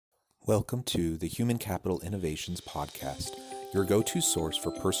Welcome to the Human Capital Innovations Podcast, your go-to source for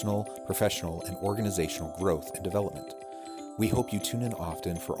personal, professional, and organizational growth and development. We hope you tune in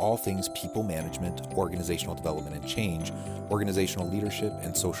often for all things people management, organizational development and change, organizational leadership,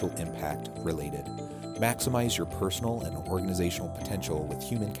 and social impact related. Maximize your personal and organizational potential with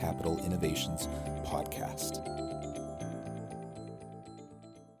Human Capital Innovations Podcast.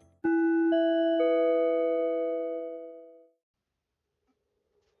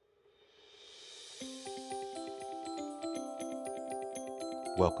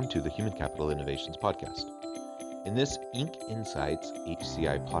 Welcome to the Human Capital Innovations Podcast. In this Inc. Insights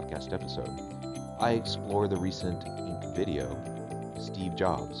HCI podcast episode, I explore the recent Inc. video, Steve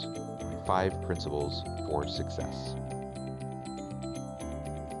Jobs, 5 Principles for Success.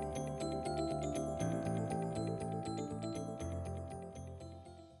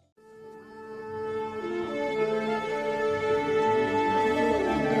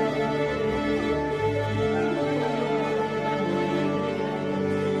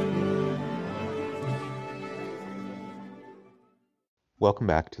 Welcome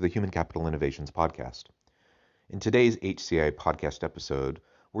back to the Human Capital Innovations Podcast. In today's HCI podcast episode,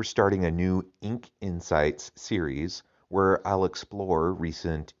 we're starting a new Inc. Insights series where I'll explore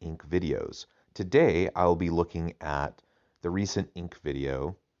recent Inc. videos. Today, I'll be looking at the recent Inc.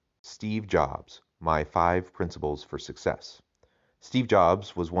 video, Steve Jobs, My 5 Principles for Success. Steve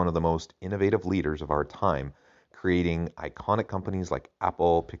Jobs was one of the most innovative leaders of our time, creating iconic companies like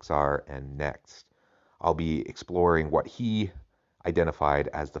Apple, Pixar, and Next. I'll be exploring what he identified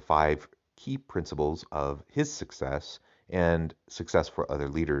as the 5 key principles of his success and success for other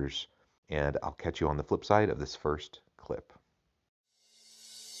leaders. And I'll catch you on the flip side of this first clip.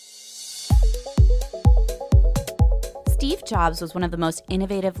 Steve Jobs was one of the most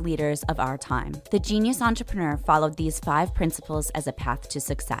innovative leaders of our time. The genius entrepreneur followed these 5 principles as a path to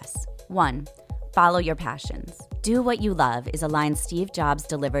success. 1. Follow your passions. Do what you love is a line Steve Jobs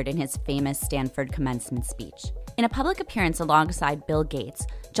delivered in his famous Stanford commencement speech. In a public appearance alongside Bill Gates,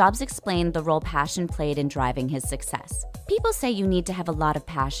 Jobs explained the role passion played in driving his success. People say you need to have a lot of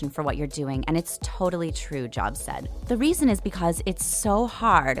passion for what you're doing, and it's totally true, Jobs said. The reason is because it's so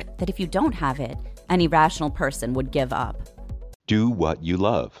hard that if you don't have it, any rational person would give up. Do what you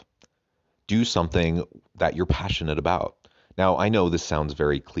love. Do something that you're passionate about. Now, I know this sounds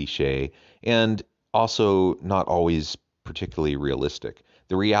very cliche and also not always particularly realistic.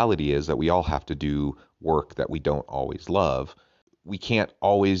 The reality is that we all have to do work that we don't always love. We can't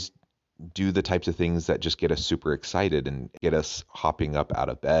always do the types of things that just get us super excited and get us hopping up out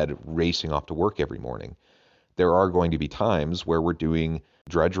of bed, racing off to work every morning. There are going to be times where we're doing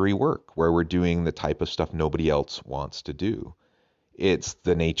drudgery work, where we're doing the type of stuff nobody else wants to do. It's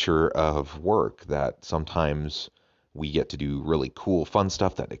the nature of work that sometimes we get to do really cool, fun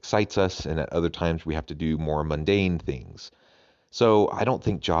stuff that excites us, and at other times we have to do more mundane things. So I don't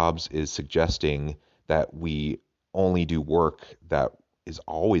think Jobs is suggesting that we only do work that is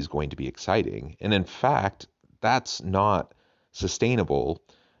always going to be exciting. And in fact, that's not sustainable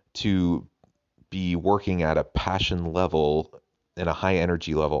to be working at a passion level and a high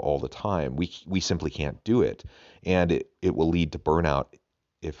energy level all the time. We simply can't do it. And it will lead to burnout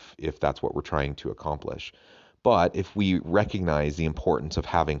if that's what we're trying to accomplish. But if we recognize the importance of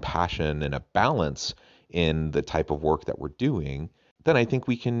having passion and a balance in the type of work that we're doing, then I think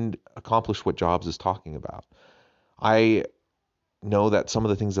we can accomplish what Jobs is talking about. I know that some of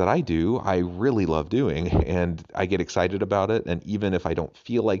the things that I do, I really love doing, and I get excited about it. And even if I don't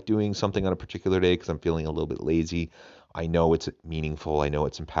feel like doing something on a particular day because I'm feeling a little bit lazy, I know it's meaningful. I know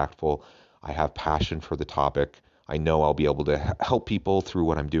it's impactful. I have passion for the topic. I know I'll be able to help people through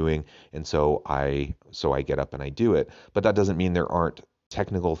what I'm doing. And so I get up and I do it. But that doesn't mean there aren't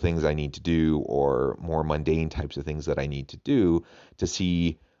technical things I need to do or more mundane types of things that I need to do to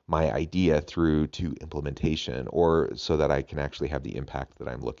see my idea through to implementation, or so that I can actually have the impact that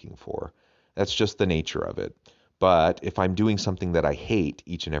I'm looking for. That's just the nature of it. But if I'm doing something that I hate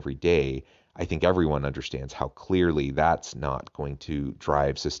each and every day, I think everyone understands how clearly that's not going to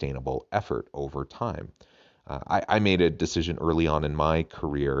drive sustainable effort over time. I made a decision early on in my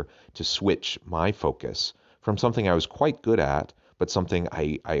career to switch my focus from something I was quite good at, but something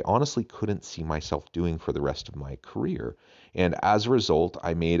I honestly couldn't see myself doing for the rest of my career. And as a result,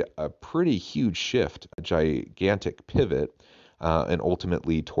 I made a pretty huge shift, a gigantic pivot, and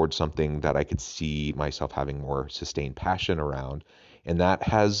ultimately towards something that I could see myself having more sustained passion around. And that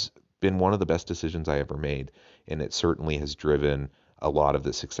has been one of the best decisions I ever made. And it certainly has driven a lot of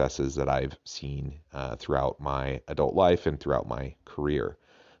the successes that I've seen throughout my adult life and throughout my career.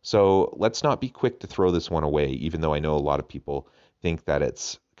 So let's not be quick to throw this one away, even though I know a lot of people think that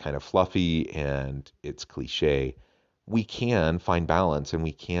it's kind of fluffy and it's cliche, we can find balance and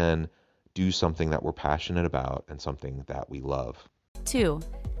we can do something that we're passionate about and something that we love. 2.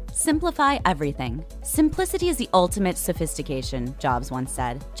 Simplify everything. Simplicity is the ultimate sophistication, Jobs once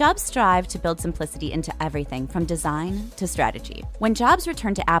said. Jobs strive to build simplicity into everything from design to strategy. When Jobs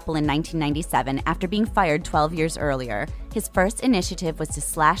returned to Apple in 1997 after being fired 12 years earlier, his first initiative was to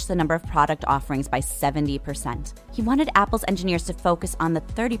slash the number of product offerings by 70%. He wanted Apple's engineers to focus on the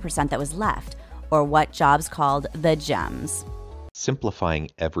 30% that was left, or what Jobs called the gems. Simplifying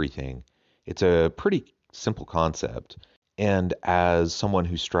everything. It's a pretty simple concept. And as someone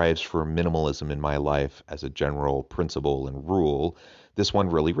who strives for minimalism in my life as a general principle and rule, this one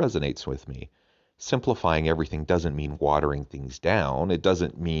really resonates with me. Simplifying everything doesn't mean watering things down. It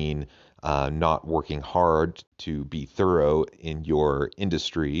doesn't mean not working hard to be thorough in your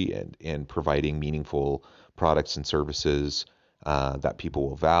industry and providing meaningful products and services that people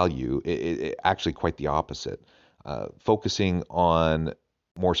will value. Actually, quite the opposite. Focusing on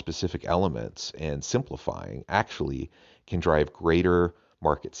more specific elements and simplifying actually can drive greater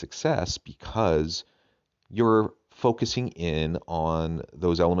market success because you're focusing in on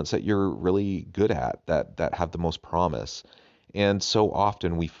those elements that you're really good at, that have the most promise. And so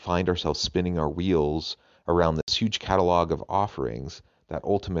often we find ourselves spinning our wheels around this huge catalog of offerings that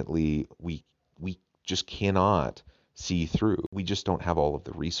ultimately we just cannot see through. We just don't have all of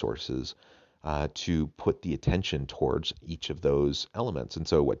the resources to put the attention towards each of those elements. And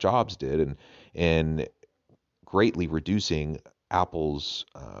so what Jobs did and greatly reducing Apple's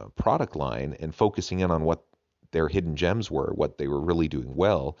product line and focusing in on what their hidden gems were, what they were really doing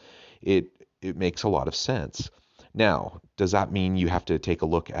well, it makes a lot of sense. Now, does that mean you have to take a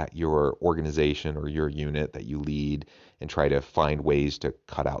look at your organization or your unit that you lead and try to find ways to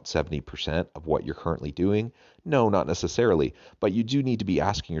cut out 70% of what you're currently doing? No, not necessarily. But you do need to be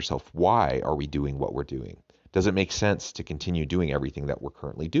asking yourself, why are we doing what we're doing? Does it make sense to continue doing everything that we're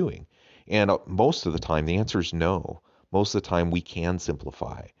currently doing? And most of the time, the answer is no. Most of the time, we can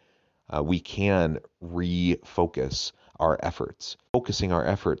simplify. We can refocus our efforts. Focusing our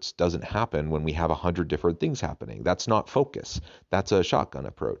efforts doesn't happen when we have 100 different things happening. That's not focus. That's a shotgun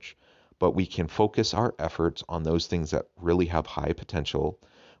approach. But we can focus our efforts on those things that really have high potential.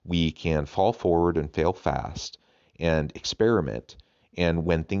 We can fall forward and fail fast and experiment. And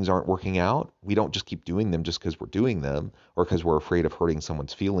when things aren't working out, we don't just keep doing them just because we're doing them or because we're afraid of hurting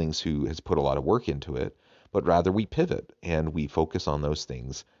someone's feelings who has put a lot of work into it, but rather we pivot and we focus on those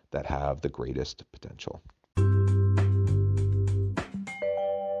things that have the greatest potential.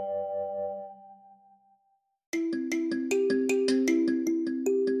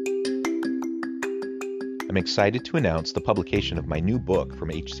 I'm excited to announce the publication of my new book from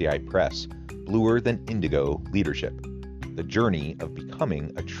HCI Press, Bluer Than Indigo Leadership: The Journey of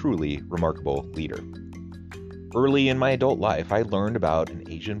Becoming a Truly Remarkable Leader. Early in my adult life, I learned about an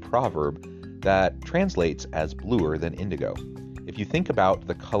Asian proverb that translates as bluer than indigo. If you think about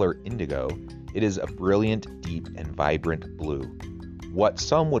the color indigo, it is a brilliant, deep, and vibrant blue, what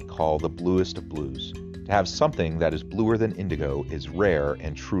some would call the bluest of blues. To have something that is bluer than indigo is rare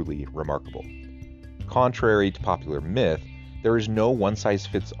and truly remarkable. Contrary to popular myth, there is no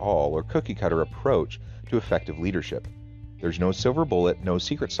one-size-fits-all or cookie-cutter approach to effective leadership. There's no silver bullet, no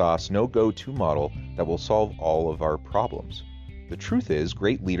secret sauce, no go-to model that will solve all of our problems. The truth is,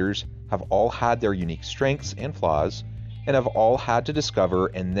 great leaders have all had their unique strengths and flaws, and have all had to discover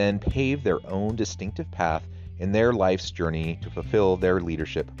and then pave their own distinctive path in their life's journey to fulfill their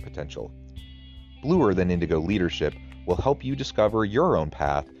leadership potential. Bluer Than Indigo Leadership will help you discover your own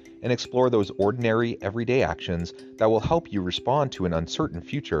path and explore those ordinary, everyday actions that will help you respond to an uncertain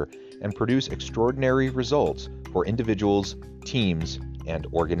future and produce extraordinary results for individuals, teams, and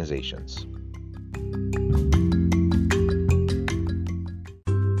organizations.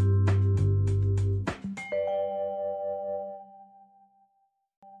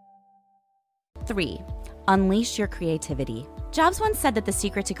 Three, unleash your creativity. Jobs once said that the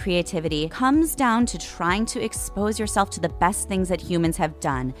secret to creativity comes down to trying to expose yourself to the best things that humans have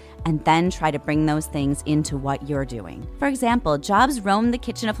done and then try to bring those things into what you're doing. For example, Jobs roamed the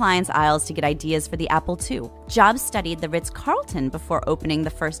kitchen appliance aisles to get ideas for the Apple II. Jobs studied the Ritz-Carlton before opening the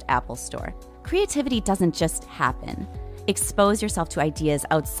first Apple store. Creativity doesn't just happen. Expose yourself to ideas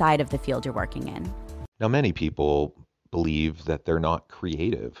outside of the field you're working in. Now, many people believe that they're not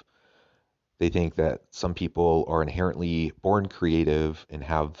creative. They think that some people are inherently born creative and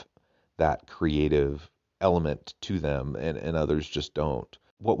have that creative element to them, and others just don't.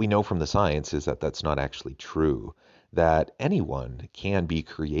 What we know from the science is that that's not actually true, that anyone can be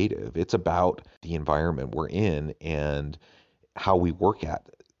creative. It's about the environment we're in and how we work at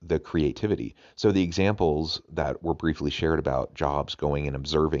the creativity. So the examples that were briefly shared about Jobs going and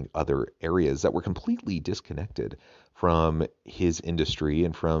observing other areas that were completely disconnected from his industry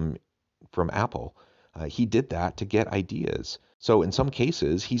and from Apple. He did that to get ideas. So in some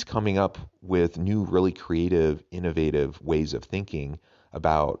cases, he's coming up with new, really creative, innovative ways of thinking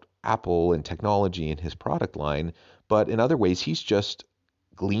about Apple and technology in his product line. But in other ways, he's just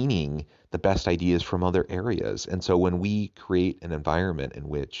gleaning the best ideas from other areas. And so when we create an environment in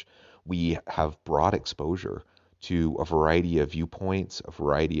which we have broad exposure to a variety of viewpoints, a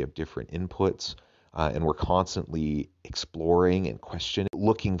variety of different inputs, and we're constantly exploring and questioning,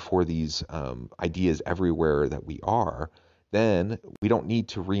 looking for these ideas everywhere that we are, then we don't need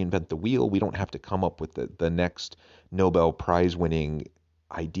to reinvent the wheel. We don't have to come up with the next Nobel Prize winning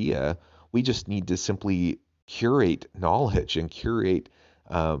idea. We just need to simply curate knowledge and curate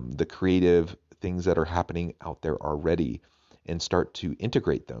the creative things that are happening out there already and start to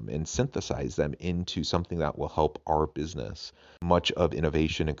integrate them and synthesize them into something that will help our business. Much of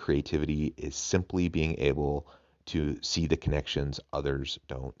innovation and creativity is simply being able to see the connections others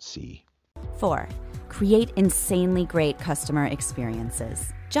don't see. 4. Create insanely great customer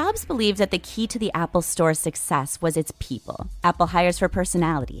experiences. Jobs believed that the key to the Apple Store's success was its people. Apple hires for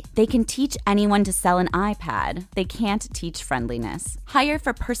personality. They can teach anyone to sell an iPad. They can't teach friendliness. Hire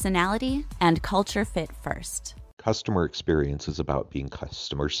for personality and culture fit first. Customer experience is about being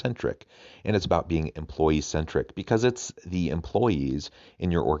customer centric, and it's about being employee centric, because it's the employees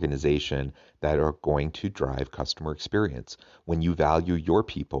in your organization that are going to drive customer experience. When you value your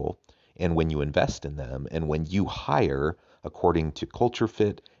people and when you invest in them and when you hire according to culture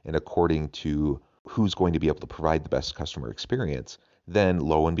fit and according to who's going to be able to provide the best customer experience, then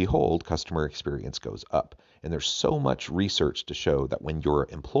lo and behold, customer experience goes up. And there's so much research to show that when your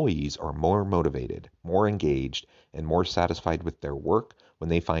employees are more motivated, more engaged, and more satisfied with their work,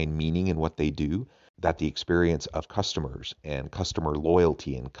 when they find meaning in what they do, that the experience of customers and customer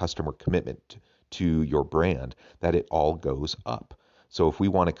loyalty and customer commitment to your brand, that it all goes up. So if we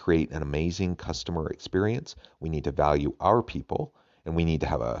want to create an amazing customer experience, we need to value our people and we need to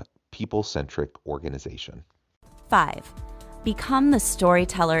have a people-centric organization. 5. Become the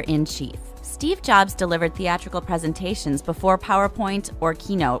storyteller in chief. Steve Jobs delivered theatrical presentations before PowerPoint or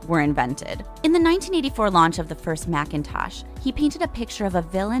Keynote were invented. In the 1984 launch of the first Macintosh, he painted a picture of a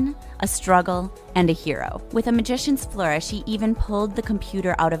villain, a struggle, and a hero. With a magician's flourish, he even pulled the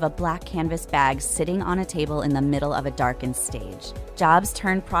computer out of a black canvas bag sitting on a table in the middle of a darkened stage. Jobs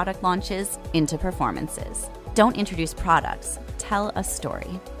turned product launches into performances. Don't introduce products, tell a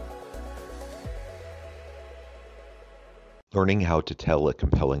story. Learning how to tell a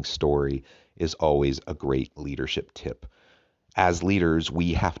compelling story is always a great leadership tip. As leaders,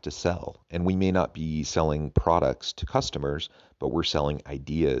 we have to sell, and we may not be selling products to customers, but we're selling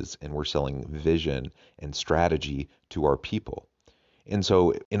ideas and we're selling vision and strategy to our people. And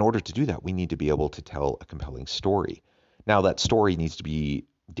so in order to do that, we need to be able to tell a compelling story. Now, that story needs to be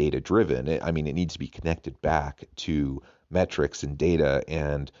data driven. It needs to be connected back to metrics and data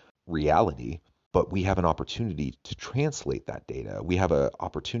and reality. But we have an opportunity to translate that data. We have an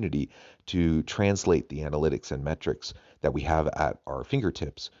opportunity to translate the analytics and metrics that we have at our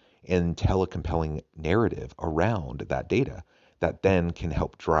fingertips and tell a compelling narrative around that data that then can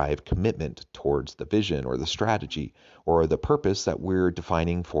help drive commitment towards the vision or the strategy or the purpose that we're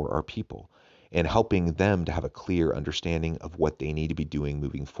defining for our people, and helping them to have a clear understanding of what they need to be doing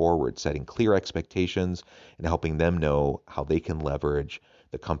moving forward, setting clear expectations and helping them know how they can leverage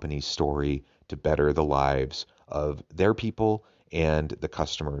the company's story to better the lives of their people and the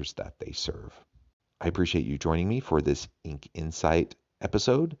customers that they serve. I appreciate you joining me for this Inc. Insight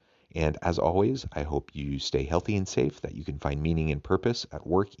episode. And as always, I hope you stay healthy and safe, that you can find meaning and purpose at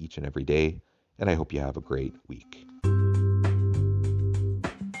work each and every day. And I hope you have a great week.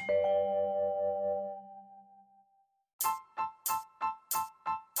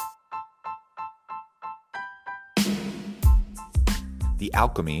 The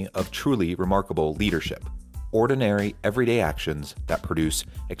alchemy of truly remarkable leadership. Ordinary, everyday actions that produce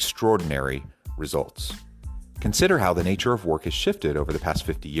extraordinary results. Consider how the nature of work has shifted over the past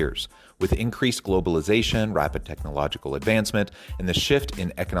 50 years. With increased globalization, rapid technological advancement, and the shift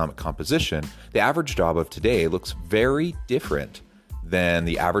in economic composition, the average job of today looks very different than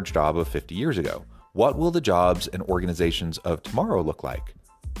the average job of 50 years ago. What will the jobs and organizations of tomorrow look like?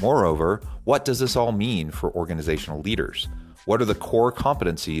 Moreover, what does this all mean for organizational leaders? What are the core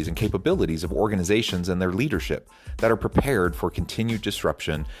competencies and capabilities of organizations and their leadership that are prepared for continued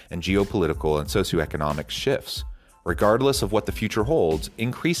disruption and geopolitical and socioeconomic shifts? Regardless of what the future holds,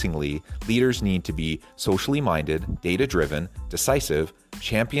 increasingly, leaders need to be socially minded, data-driven, decisive,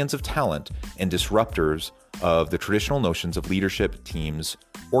 champions of talent, and disruptors of the traditional notions of leadership, teams,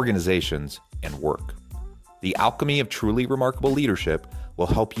 organizations, and work. The alchemy of truly remarkable leadership will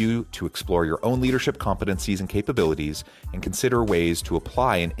help you to explore your own leadership competencies and capabilities and consider ways to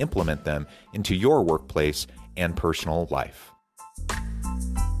apply and implement them into your workplace and personal life.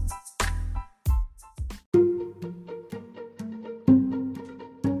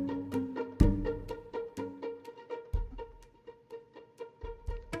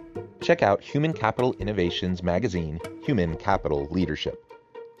 Check out Human Capital Innovations magazine, Human Capital Leadership.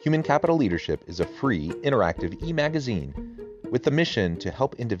 Human Capital Leadership is a free, interactive e-magazine with the mission to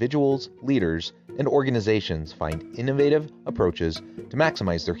help individuals, leaders, and organizations find innovative approaches to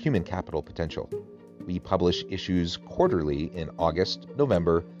maximize their human capital potential. We publish issues quarterly in August,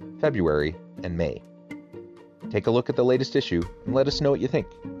 November, February, and May. Take a look at the latest issue and let us know what you think.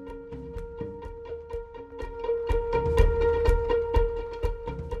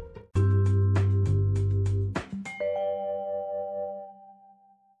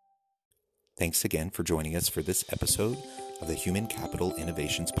 Thanks again for joining us for this episode of the Human Capital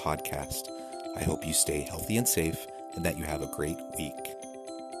Innovations Podcast. I hope you stay healthy and safe and that you have a great week.